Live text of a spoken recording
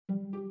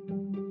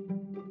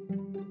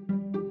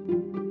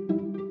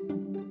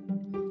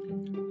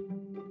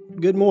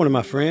Good morning,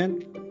 my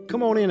friend.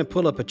 Come on in and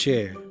pull up a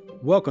chair.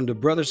 Welcome to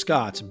Brother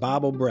Scott's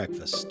Bible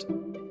Breakfast.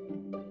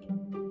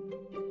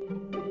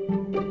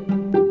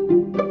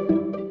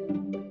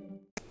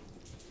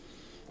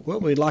 Well,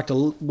 we'd like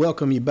to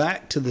welcome you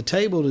back to the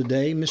table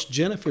today. Miss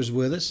Jennifer's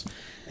with us,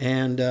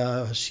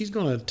 and she's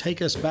going to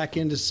take us back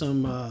into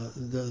some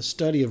the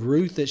study of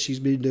Ruth that she's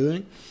been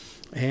doing.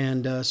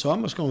 And so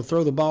I'm just going to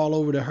throw the ball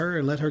over to her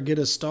and let her get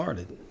us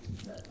started.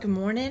 Good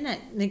morning.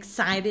 I'm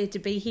excited to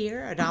be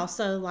here. I'd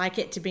also like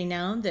it to be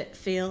known that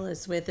Phil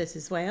is with us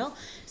as well.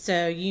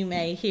 So you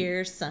may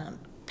hear some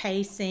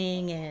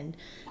pacing and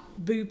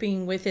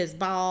booping with his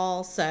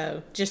ball,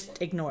 so just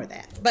ignore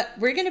that. But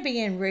we're going to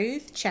be in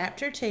Ruth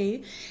chapter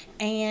 2,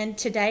 and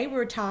today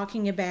we're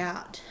talking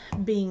about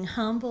being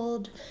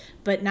humbled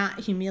but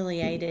not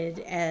humiliated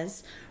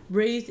as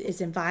Ruth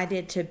is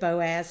invited to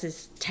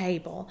Boaz's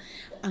table.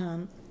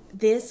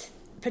 This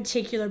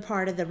particular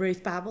part of the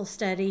Ruth Bible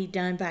study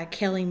done by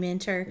Kelly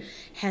Minter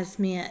has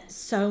meant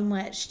so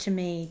much to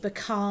me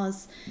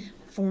because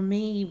for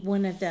me,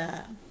 one of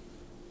the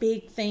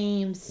big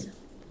themes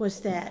was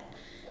that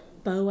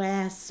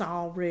Boaz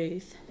saw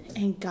Ruth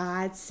and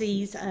God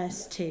sees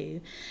us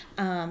too.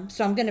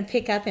 So I'm going to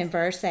pick up in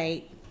verse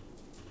 8.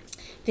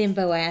 Then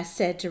Boaz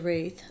said to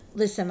Ruth,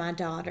 "Listen, my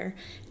daughter,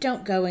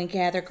 don't go and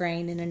gather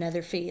grain in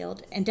another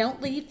field, and don't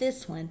leave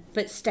this one,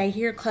 but stay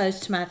here close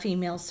to my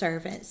female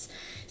servants.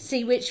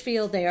 See which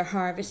field they are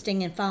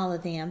harvesting and follow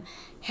them.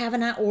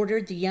 Haven't I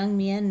ordered the young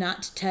men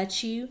not to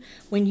touch you?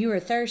 When you are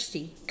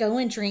thirsty, go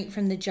and drink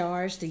from the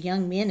jars the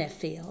young men have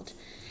filled."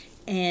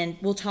 And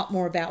we'll talk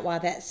more about why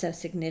that's so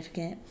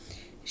significant.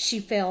 She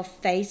fell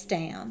face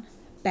down,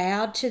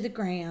 bowed to the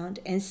ground,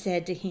 and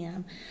said to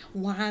him,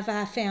 "Why have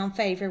I found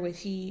favor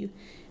with you,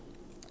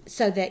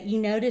 so that you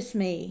notice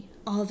me,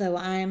 although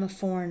I am a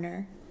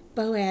foreigner?"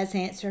 Boaz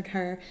answered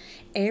her,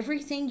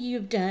 "Everything you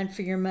have done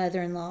for your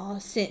mother-in-law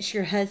since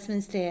your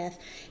husband's death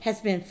has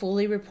been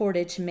fully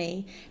reported to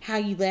me, how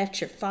you left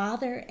your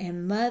father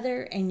and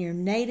mother and your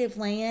native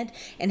land,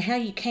 and how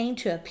you came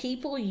to a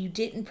people you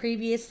didn't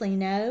previously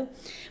know.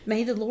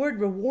 May the Lord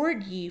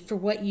reward you for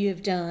what you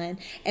have done,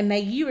 and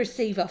may you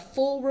receive a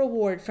full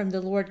reward from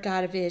the Lord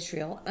God of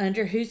Israel,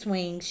 under whose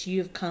wings you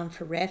have come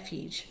for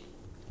refuge."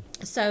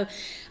 So,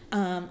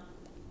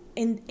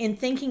 in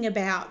thinking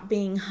about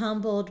being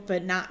humbled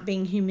but not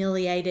being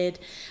humiliated,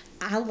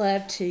 I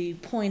love to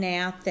point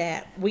out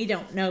that we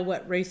don't know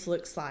what Ruth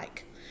looks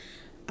like.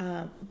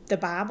 The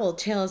Bible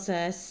tells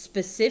us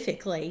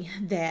specifically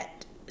that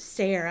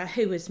Sarah,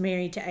 who was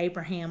married to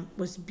Abraham,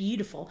 was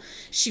beautiful.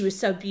 She was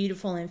so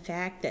beautiful, in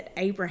fact, that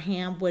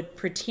Abraham would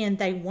pretend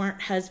they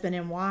weren't husband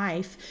and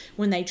wife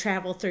when they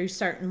traveled through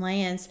certain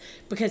lands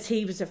because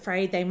he was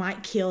afraid they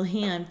might kill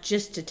him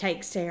just to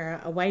take Sarah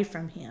away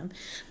from him.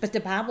 But the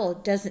Bible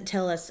doesn't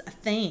tell us a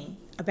thing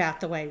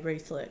about the way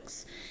Ruth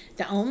looks.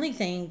 The only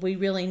thing we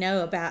really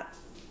know about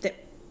that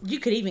you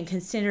could even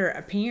consider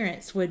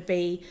appearance would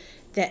be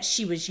that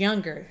she was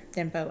younger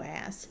than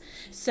Boaz.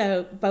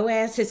 So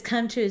Boaz has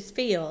come to his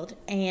field,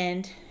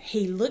 and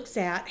he looks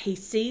out, he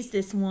sees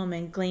this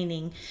woman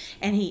gleaning,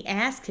 and he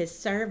asks his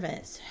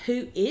servants,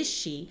 "Who is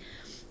she?"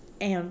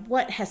 And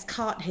what has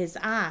caught his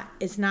eye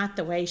is not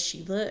the way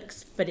she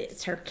looks, but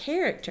it's her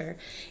character.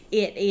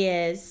 It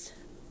is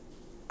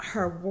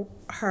her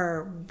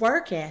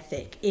work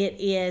ethic. It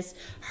is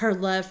her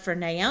love for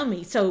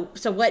Naomi. So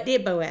what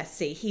did Boaz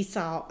see? He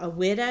saw a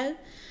widow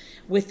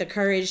with the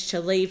courage to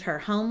leave her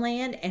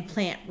homeland and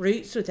plant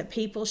roots with a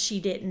people she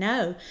didn't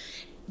know.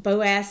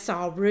 Boaz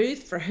saw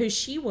Ruth for who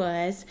she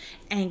was,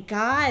 and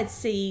God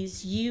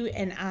sees you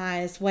and I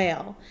as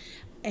well.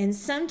 And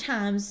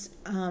sometimes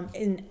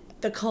in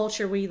the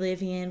culture we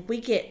live in, we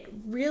get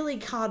really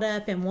caught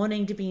up in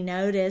wanting to be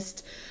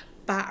noticed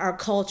by our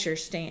culture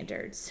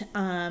standards.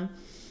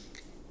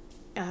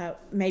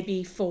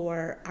 Maybe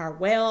for our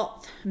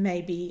wealth,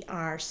 maybe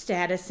our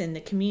status in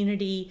the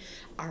community,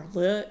 our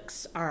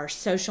looks, our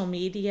social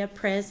media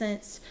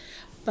presence.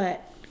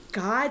 But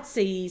God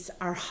sees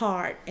our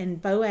heart,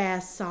 and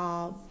Boaz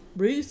saw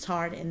Ruth's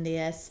heart in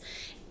this,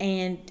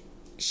 and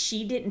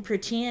she didn't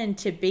pretend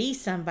to be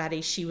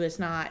somebody she was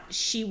not.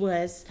 She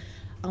was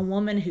a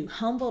woman who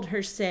humbled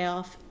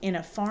herself in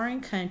a foreign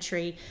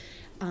country,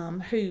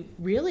 who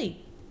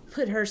really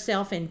put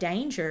herself in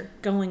danger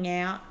going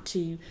out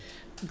to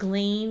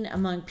glean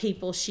among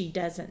people she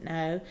doesn't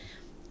know,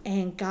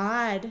 and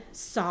God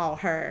saw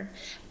her.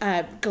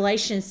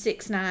 Galatians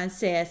 6:9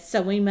 says,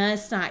 "So we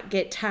must not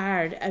get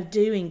tired of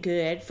doing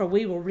good, for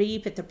we will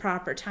reap at the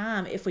proper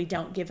time if we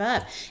don't give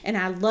up." And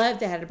I love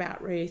that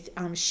about Ruth.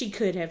 She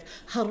could have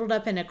huddled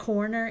up in a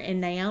corner in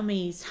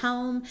Naomi's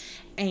home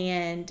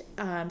and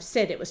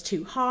said it was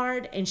too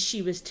hard and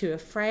she was too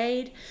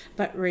afraid,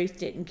 but Ruth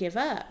didn't give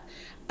up.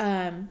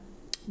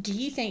 Do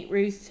you think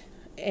Ruth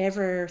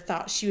ever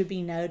thought she would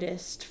be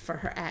noticed for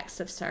her acts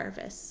of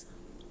service?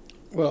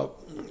 Well,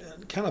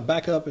 kind of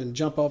back up and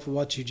jump off of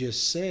what you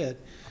just said.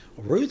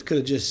 Ruth could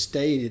have just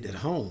stayed at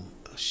home.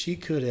 She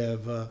could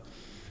have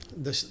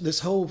this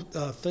whole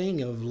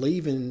thing of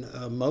leaving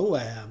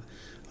Moab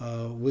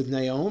with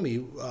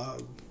Naomi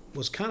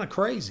was kind of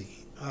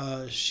crazy.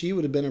 She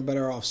would have been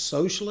better off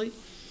socially.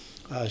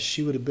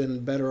 She would have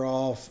been better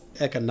off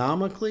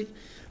economically.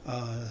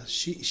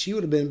 She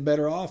would have been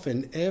better off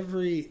in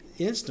every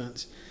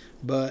instance,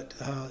 but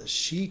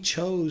she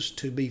chose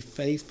to be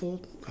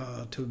faithful,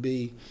 to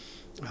be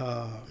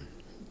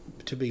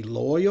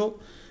loyal,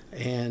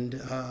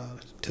 and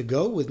to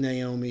go with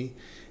Naomi.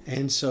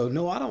 And so,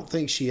 no, I don't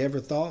think she ever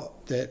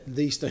thought that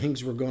these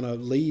things were going to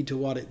lead to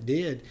what it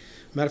did.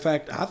 Matter of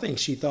fact, I think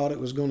she thought it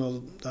was going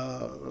to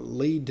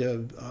lead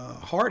to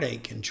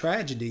heartache and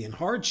tragedy and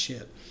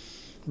hardship.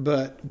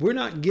 But we're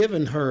not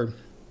giving her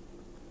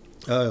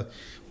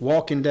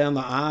walking down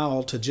the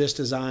aisle to just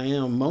as I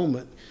am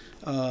moment.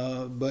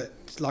 But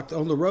like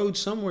on the road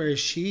somewhere,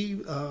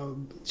 she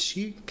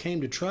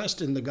came to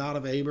trust in the God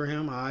of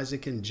Abraham,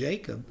 Isaac, and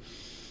Jacob.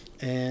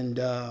 And,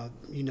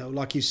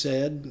 like you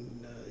said,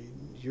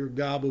 your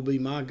God will be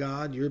my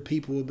God. Your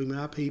people will be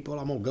my people.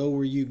 I'm going to go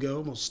where you go.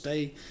 I'm going to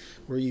stay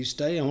where you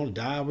stay. I'm going to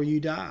die where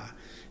you die.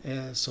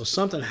 And so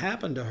something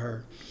happened to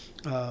her.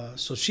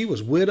 So she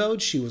was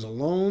widowed. She was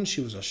alone.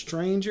 She was a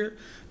stranger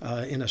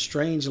in a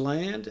strange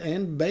land.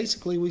 And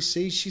basically we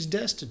see she's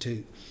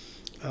destitute.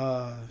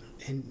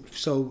 And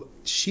so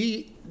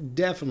she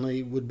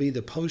definitely would be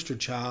the poster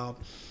child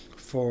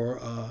for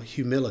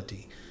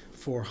humility,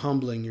 for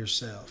humbling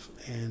yourself.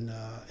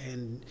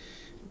 And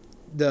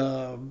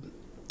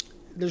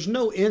there's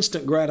no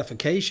instant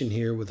gratification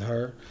here with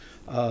her.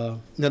 Now,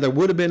 there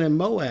would have been in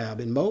Moab.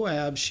 In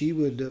Moab, she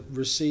would have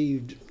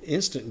received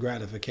instant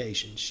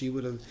gratification. She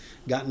would have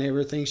gotten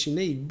everything she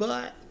needed.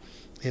 But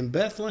in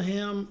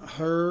Bethlehem,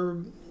 her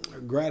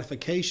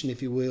gratification,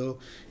 if you will,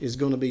 is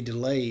going to be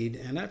delayed.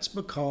 And that's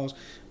because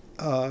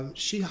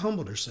she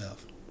humbled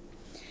herself.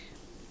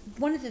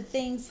 One of the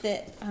things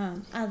that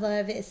I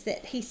love is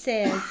that he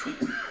says,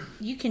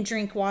 you can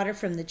drink water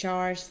from the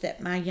jars that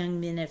my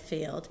young men have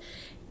filled.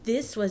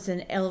 This was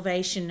an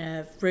elevation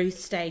of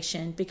Ruth's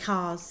station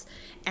because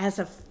as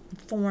a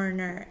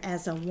foreigner,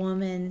 as a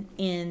woman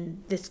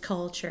in this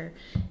culture,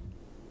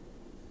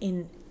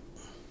 in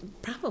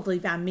probably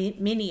by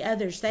many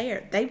others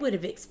there, they would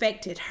have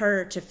expected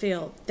her to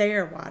fill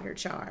their water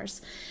jars.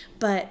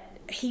 But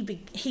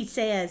he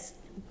says,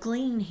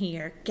 glean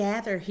here,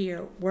 gather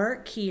here,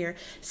 work here,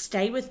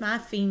 stay with my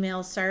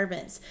female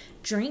servants,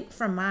 drink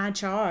from my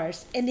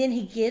jars. And then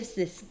he gives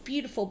this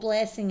beautiful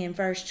blessing in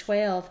verse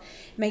 12.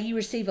 May you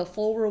receive a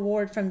full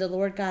reward from the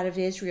Lord God of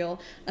Israel,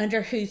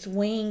 under whose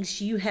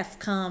wings you have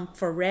come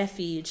for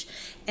refuge.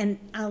 And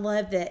I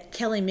love that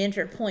Kelly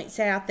Minter points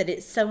out that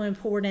it's so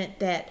important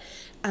that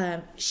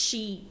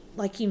she,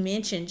 like you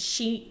mentioned,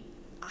 she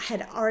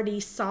had already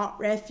sought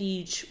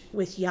refuge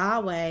with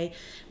Yahweh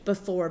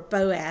before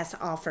Boaz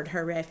offered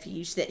her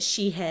refuge, that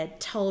she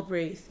had told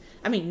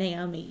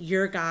Naomi,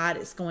 your God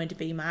is going to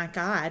be my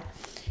God.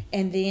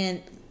 And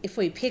then if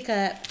we pick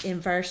up in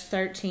verse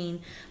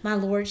 13, my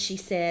Lord, she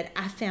said,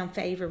 I found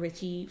favor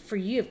with you, for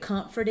you have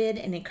comforted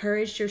and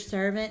encouraged your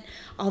servant,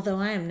 although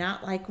I am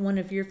not like one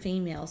of your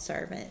female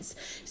servants.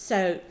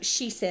 So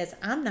she says,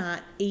 I'm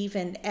not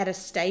even at a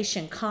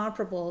station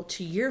comparable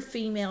to your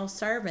female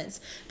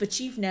servants, but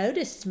you've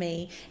noticed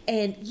me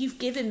and you've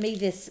given me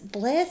this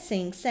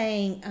blessing,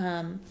 saying,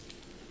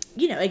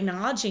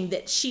 acknowledging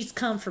that she's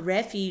come for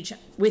refuge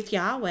with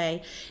Yahweh.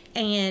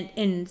 And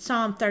in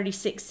Psalm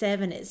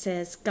 36:7, it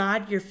says,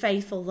 God, your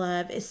faithful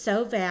love is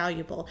so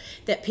valuable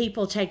that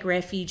people take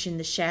refuge in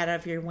the shadow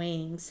of your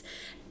wings.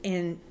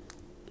 And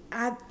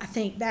I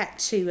think back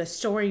to a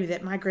story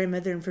that my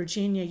grandmother in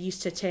Virginia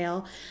used to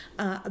tell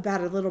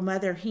about a little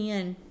mother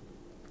hen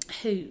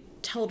who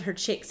told her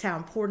chicks how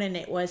important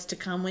it was to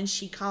come when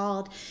she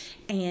called.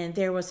 And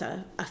there was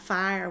a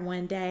fire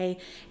one day,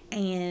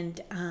 and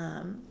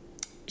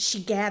she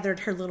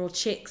gathered her little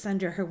chicks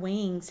under her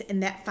wings,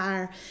 and that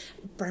fire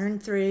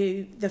burned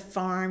through the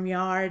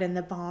farmyard and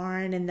the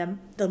barn, and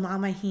the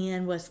mama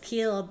hen was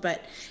killed.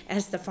 But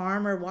as the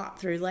farmer walked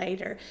through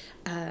later,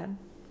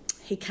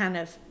 he kind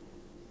of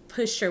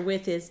pushed her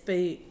with his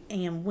boot,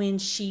 and when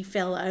she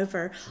fell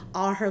over,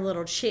 all her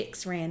little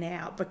chicks ran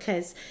out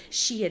because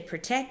she had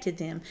protected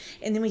them.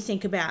 And then we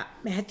think about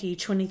Matthew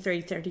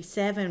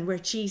 23:37, where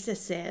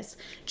Jesus says,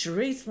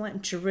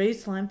 Jerusalem,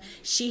 Jerusalem,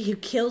 she who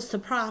kills the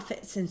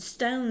prophets and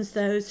stones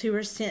those who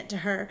are sent to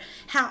her.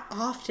 How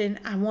often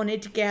I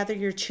wanted to gather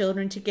your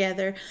children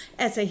together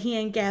as a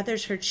hen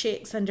gathers her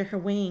chicks under her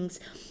wings,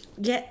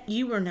 yet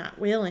you were not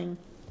willing.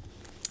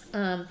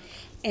 And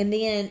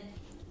then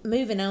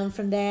moving on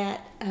from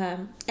that,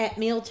 at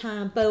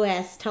mealtime,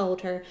 Boaz told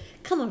her,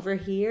 come over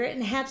here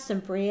and have some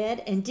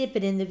bread and dip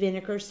it in the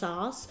vinegar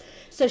sauce.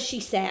 So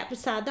she sat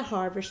beside the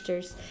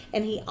harvesters,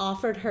 and he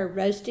offered her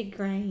roasted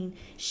grain.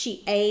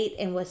 She ate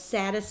and was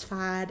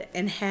satisfied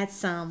and had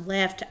some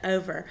left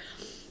over.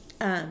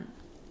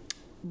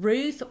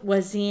 Ruth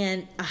was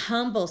in a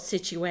humble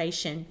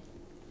situation,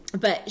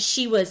 but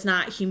she was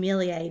not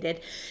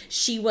humiliated.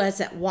 She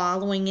wasn't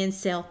wallowing in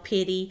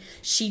self-pity.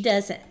 She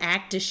doesn't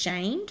act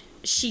ashamed.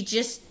 She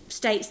just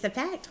states the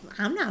fact,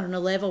 I'm not on a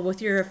level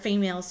with your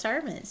female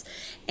servants.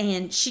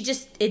 And she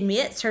just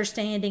admits her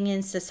standing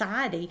in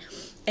society.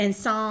 And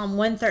Psalm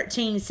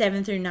 113,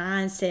 7 through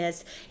 9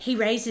 says, He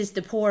raises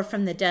the poor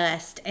from the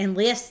dust and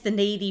lifts the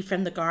needy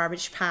from the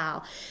garbage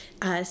pile,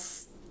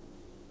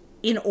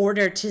 in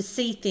order to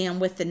seat them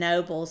with the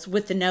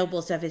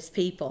nobles of his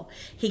people.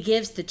 He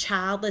gives the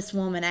childless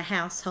woman a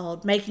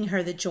household, making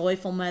her the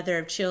joyful mother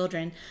of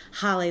children.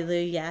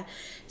 Hallelujah.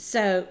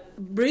 So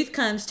Ruth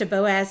comes to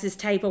Boaz's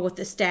table with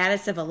the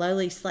status of a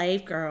lowly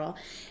slave girl,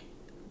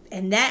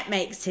 and that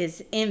makes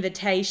his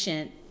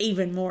invitation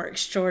even more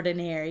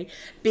extraordinary.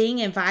 Being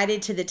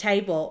invited to the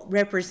table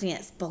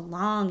represents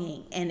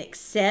belonging and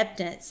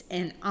acceptance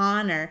and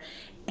honor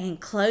and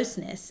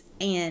closeness.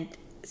 And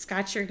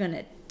Scott, you're going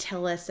to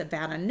tell us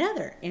about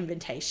another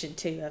invitation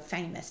to a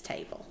famous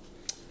table.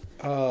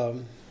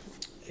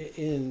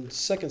 In 2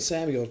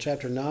 Samuel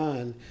chapter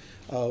 9,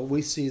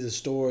 we see the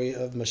story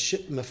of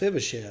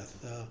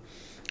Mephibosheth,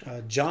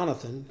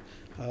 Jonathan,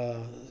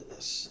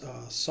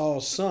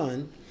 Saul's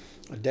son,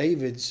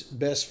 David's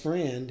best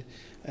friend.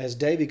 As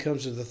David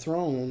comes to the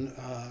throne,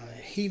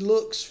 he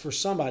looks for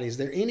somebody. Is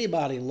there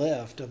anybody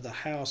left of the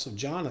house of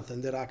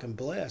Jonathan that I can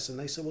bless? And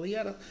they said, well, he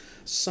had a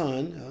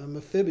son,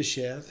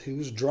 Mephibosheth, who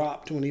was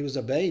dropped when he was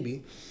a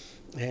baby,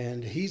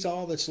 and he's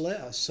all that's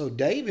left. So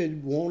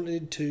David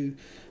wanted to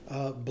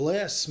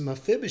bless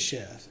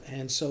Mephibosheth,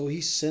 and so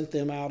he sent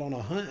them out on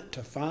a hunt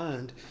to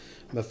find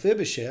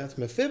Mephibosheth.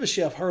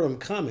 Mephibosheth heard them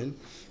coming,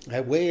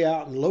 way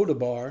out in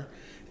Lodabar,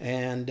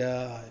 and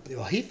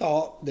he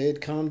thought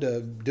they'd come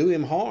to do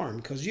him harm,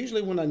 because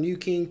usually when a new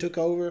king took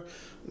over,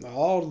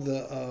 all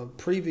the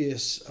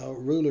previous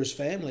ruler's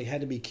family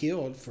had to be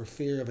killed for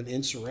fear of an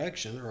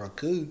insurrection or a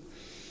coup.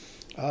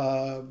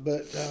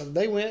 But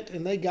they went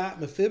and they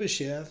got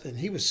Mephibosheth, and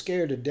he was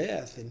scared to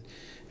death.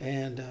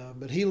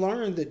 But he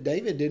learned that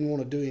David didn't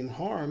want to do him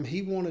harm.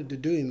 He wanted to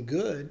do him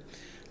good,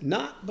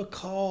 not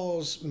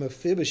because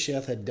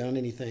Mephibosheth had done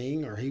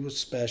anything or he was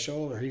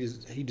special or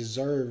he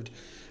deserved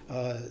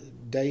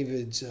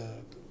David's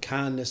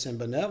kindness and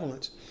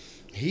benevolence.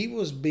 He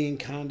was being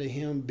kind to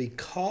him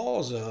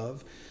because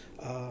of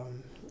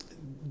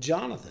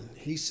Jonathan.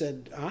 He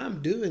said,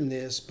 I'm doing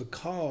this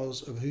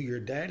because of who your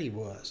daddy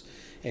was.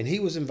 And he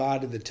was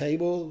invited to the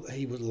table.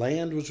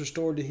 Land was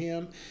restored to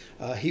him.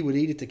 He would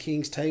eat at the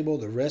king's table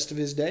the rest of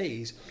his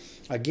days.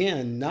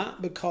 Again,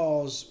 not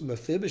because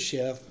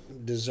Mephibosheth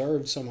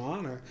deserved some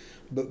honor,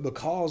 but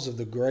because of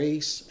the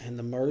grace and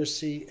the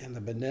mercy and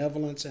the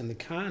benevolence and the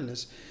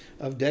kindness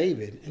of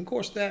David. And of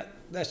course,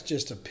 that's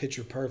just a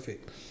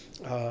picture-perfect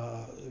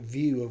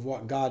view of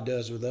what God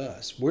does with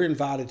us. We're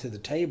invited to the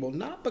table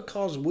not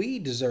because we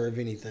deserve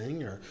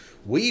anything or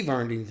we've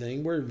earned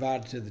anything. We're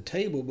invited to the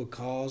table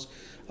because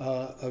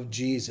of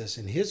Jesus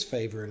and his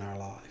favor in our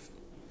life.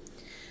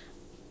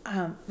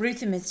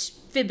 Ruth and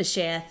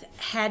Mephibosheth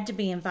had to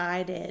be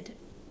invited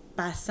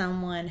by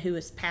someone who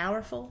was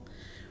powerful,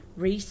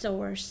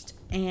 resourced,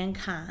 and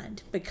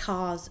kind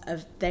because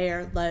of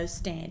their low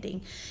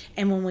standing.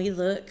 And when we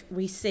look,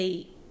 we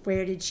see,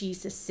 where did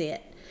Jesus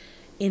sit?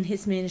 In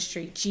his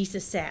ministry,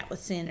 Jesus sat with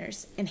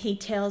sinners, and he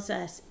tells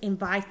us,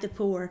 invite the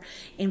poor,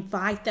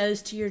 invite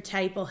those to your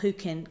table who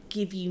can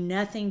give you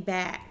nothing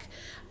back,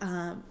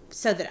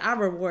 so that our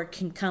reward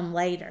can come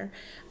later.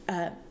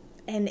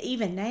 And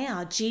even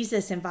now,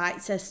 Jesus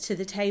invites us to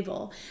the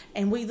table,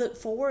 and we look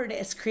forward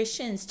as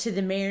Christians to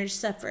the marriage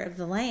supper of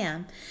the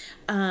Lamb.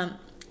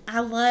 I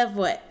love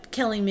what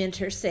Kelly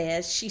Minter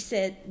says. She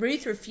said,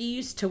 Ruth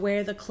refused to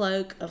wear the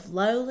cloak of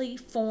lowly,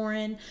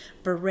 foreign,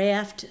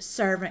 bereft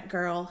servant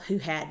girl who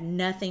had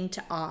nothing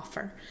to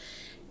offer.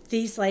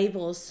 These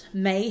labels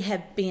may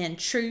have been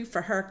true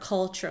for her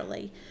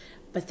culturally,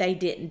 but they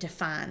didn't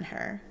define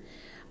her.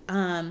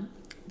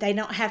 They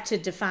don't have to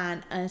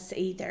define us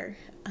either.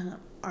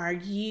 Are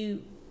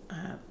you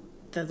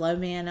the low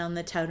man on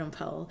the totem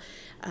pole?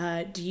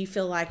 Do you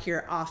feel like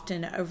you're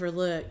often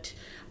overlooked?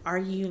 Are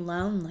you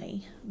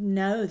lonely?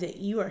 Know that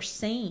you are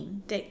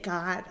seen, that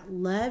God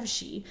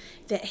loves you,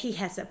 that he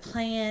has a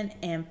plan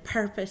and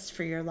purpose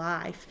for your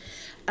life.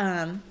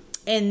 And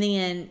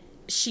then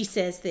she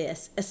says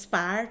this,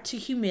 aspire to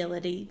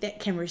humility that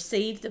can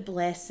receive the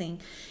blessing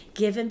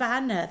given by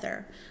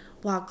another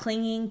while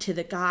clinging to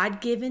the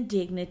God-given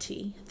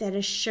dignity that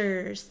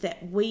assures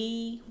that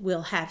we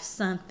will have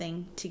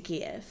something to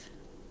give.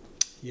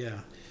 Yeah.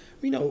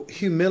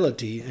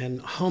 Humility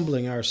and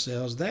humbling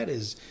ourselves, that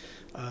is,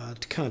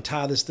 to kind of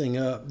tie this thing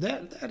up,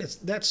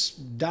 that's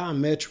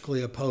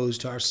diametrically opposed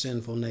to our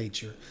sinful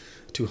nature,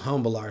 to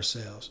humble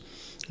ourselves.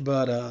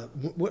 But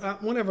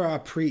whenever I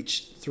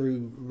preach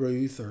through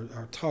Ruth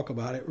or talk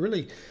about it,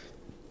 really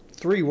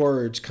three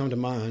words come to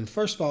mind.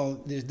 First of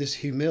all, this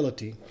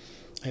humility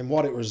and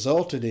what it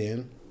resulted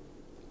in,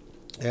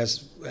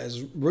 as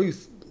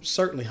Ruth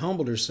certainly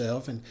humbled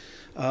herself, and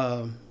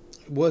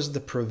was the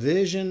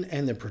provision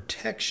and the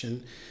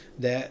protection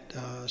that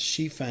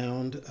she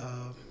found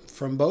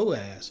from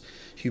Boaz.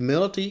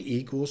 Humility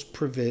equals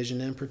provision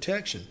and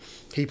protection.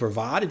 He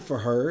provided for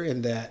her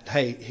in that,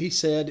 hey, he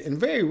said, and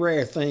very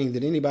rare thing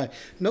that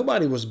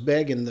nobody was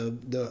begging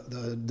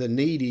the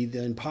needy,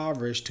 the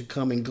impoverished to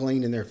come and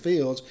glean in their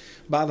fields.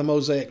 By the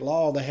Mosaic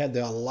law, they had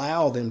to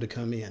allow them to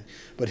come in.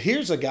 But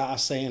here's a guy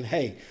saying,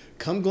 hey,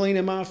 come glean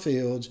in my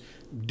fields.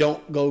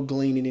 Don't go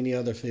glean in any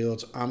other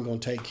fields. I'm going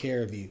to take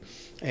care of you.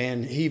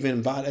 And he even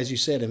invited, as you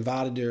said,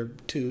 invited her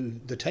to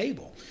the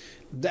table.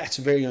 That's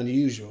very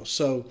unusual.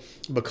 So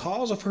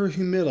because of her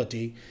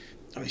humility,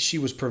 she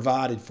was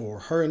provided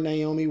for. Her and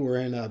Naomi were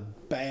in a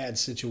bad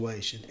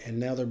situation, and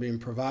now they're being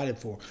provided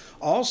for.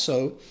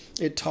 Also,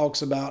 it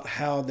talks about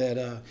how that,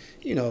 a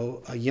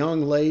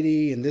young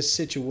lady in this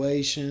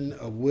situation,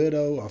 a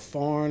widow, a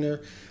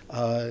foreigner,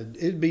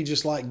 it'd be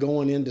just like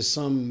going into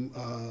some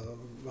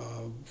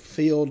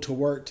field to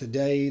work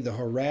today, the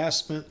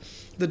harassment,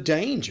 the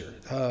danger.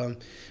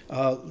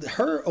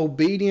 Her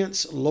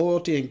obedience,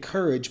 loyalty, and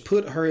courage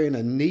put her in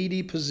a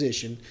needy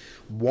position,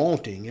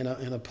 wanting, in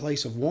a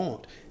place of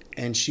want,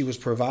 and she was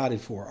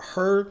provided for.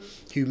 Her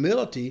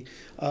humility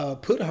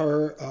put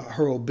her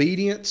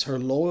obedience, her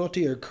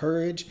loyalty, her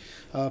courage,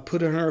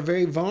 put her in a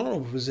very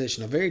vulnerable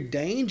position, a very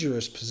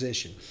dangerous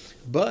position.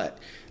 But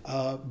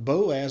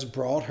Boaz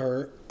brought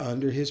her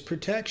under his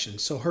protection.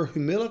 So her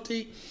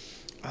humility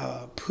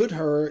put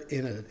her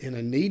in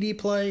a needy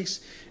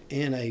place,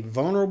 in a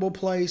vulnerable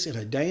place, in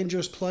a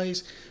dangerous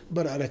place,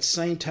 but at the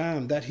same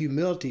time, that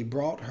humility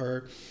brought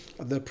her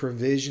the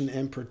provision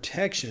and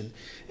protection.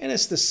 And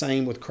it's the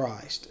same with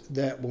Christ,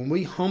 that when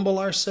we humble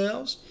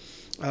ourselves,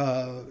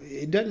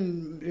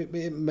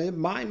 it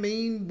might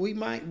mean we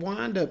might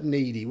wind up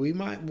needy, we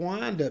might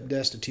wind up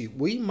destitute,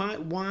 we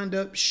might wind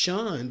up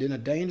shunned in a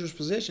dangerous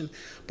position,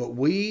 but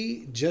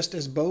we, just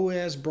as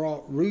Boaz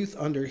brought Ruth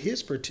under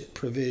his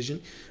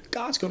provision,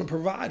 God's going to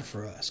provide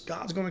for us.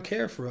 God's going to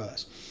care for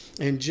us.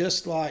 And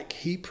just like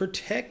he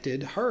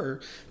protected her,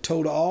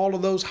 told all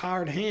of those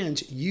hired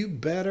hands, you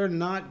better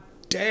not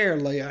dare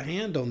lay a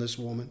hand on this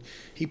woman.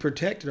 He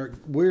protected her.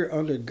 We're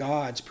under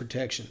God's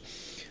protection.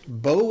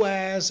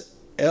 Boaz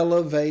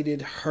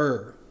elevated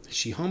her.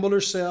 She humbled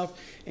herself,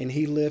 and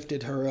he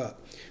lifted her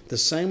up. The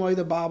same way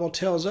the Bible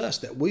tells us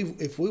that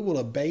if we will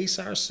abase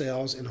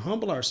ourselves and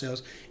humble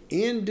ourselves,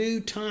 in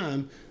due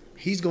time,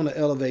 he's going to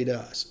elevate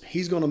us.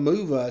 He's going to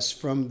move us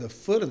from the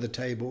foot of the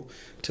table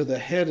to the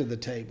head of the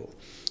table.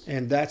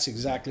 And that's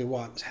exactly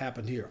what's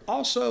happened here.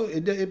 Also,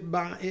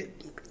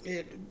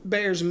 it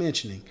bears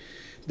mentioning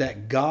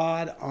that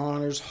God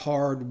honors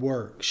hard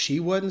work. She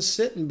wasn't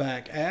sitting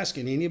back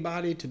asking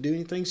anybody to do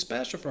anything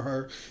special for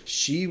her.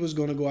 She was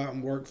going to go out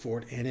and work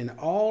for it. And in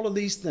all of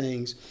these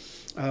things,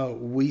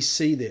 we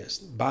see this.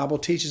 The Bible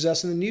teaches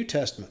us in the New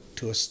Testament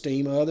to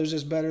esteem others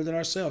as better than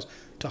ourselves,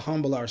 to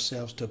humble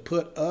ourselves, to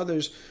put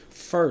others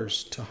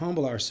first, to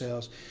humble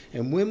ourselves.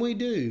 And when we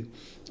do,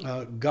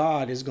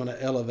 God is going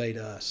to elevate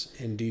us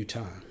in due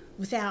time.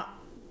 Without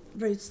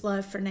Ruth's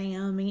love for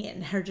Naomi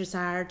and her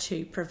desire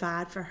to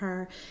provide for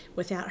her,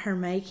 without her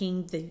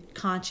making the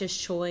conscious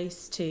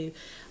choice to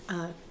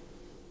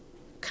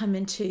come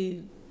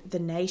into the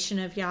nation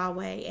of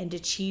Yahweh and to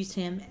choose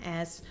him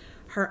as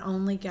her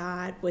only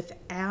God,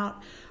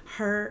 without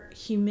her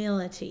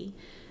humility,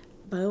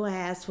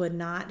 Boaz would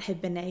not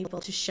have been able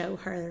to show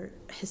her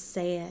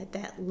hesed,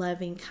 that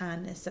loving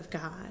kindness of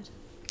God.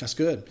 That's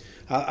good.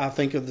 I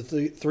think of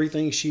the three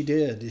things she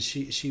did.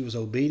 She was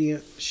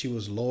obedient, she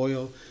was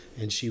loyal,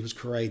 and she was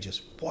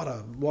courageous. What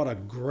a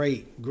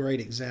great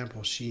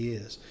example she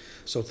is.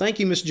 So thank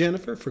you, Miss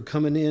Jennifer, for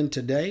coming in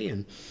today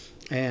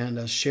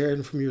and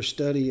sharing from your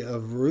study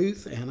of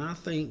Ruth. And I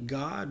think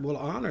God will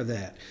honor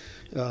that,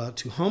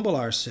 to humble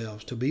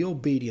ourselves, to be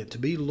obedient, to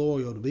be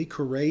loyal, to be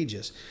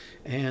courageous,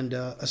 and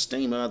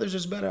esteem others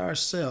as better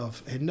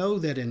ourselves, and know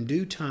that in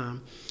due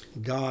time,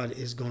 God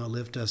is going to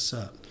lift us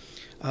up.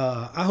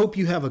 I hope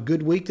you have a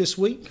good week this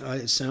week.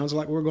 It sounds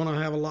like we're going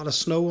to have a lot of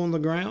snow on the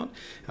ground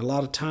and a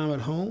lot of time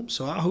at home.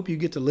 So I hope you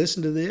get to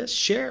listen to this.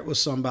 Share it with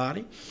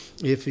somebody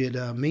if it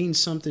means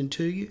something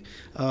to you.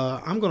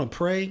 I'm going to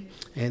pray,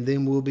 and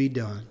then we'll be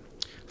done.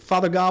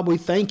 Father God, we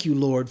thank you,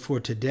 Lord,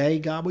 for today.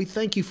 God, we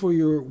thank you for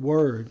your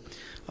word.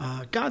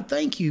 God,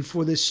 thank you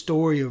for this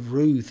story of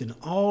Ruth and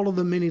all of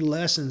the many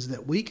lessons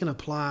that we can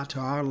apply to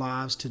our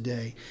lives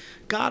today.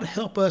 God,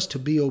 help us to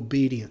be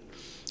obedient.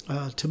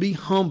 To be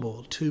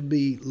humble, to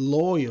be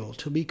loyal,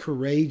 to be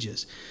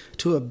courageous,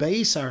 to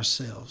abase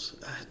ourselves,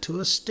 to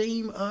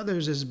esteem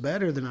others as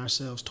better than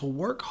ourselves, to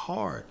work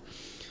hard,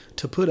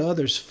 to put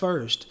others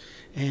first.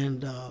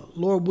 And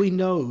Lord, we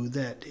know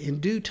that in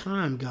due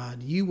time,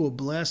 God, you will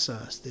bless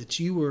us, that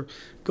you are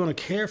going to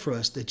care for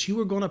us, that you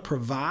are going to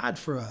provide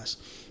for us.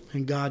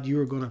 And God,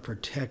 you are going to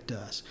protect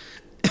us.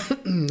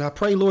 I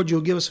pray, Lord, you'll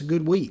give us a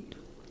good week.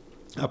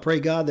 I pray,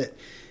 God, that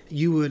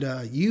you would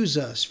use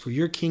us for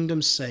your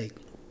kingdom's sake.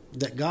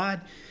 That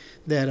God,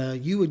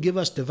 that you would give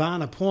us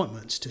divine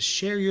appointments to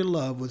share your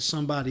love with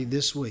somebody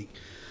this week.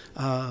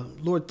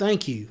 Lord,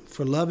 thank you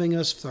for loving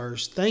us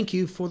first. Thank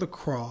you for the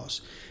cross.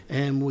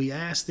 And we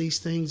ask these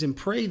things and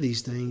pray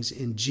these things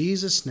in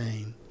Jesus'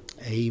 name.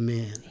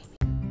 Amen.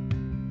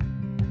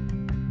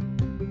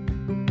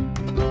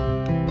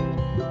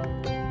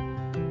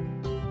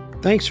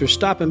 Thanks for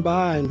stopping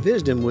by and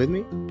visiting with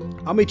me.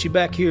 I'll meet you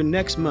back here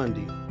next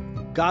Monday.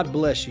 God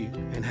bless you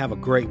and have a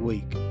great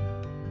week.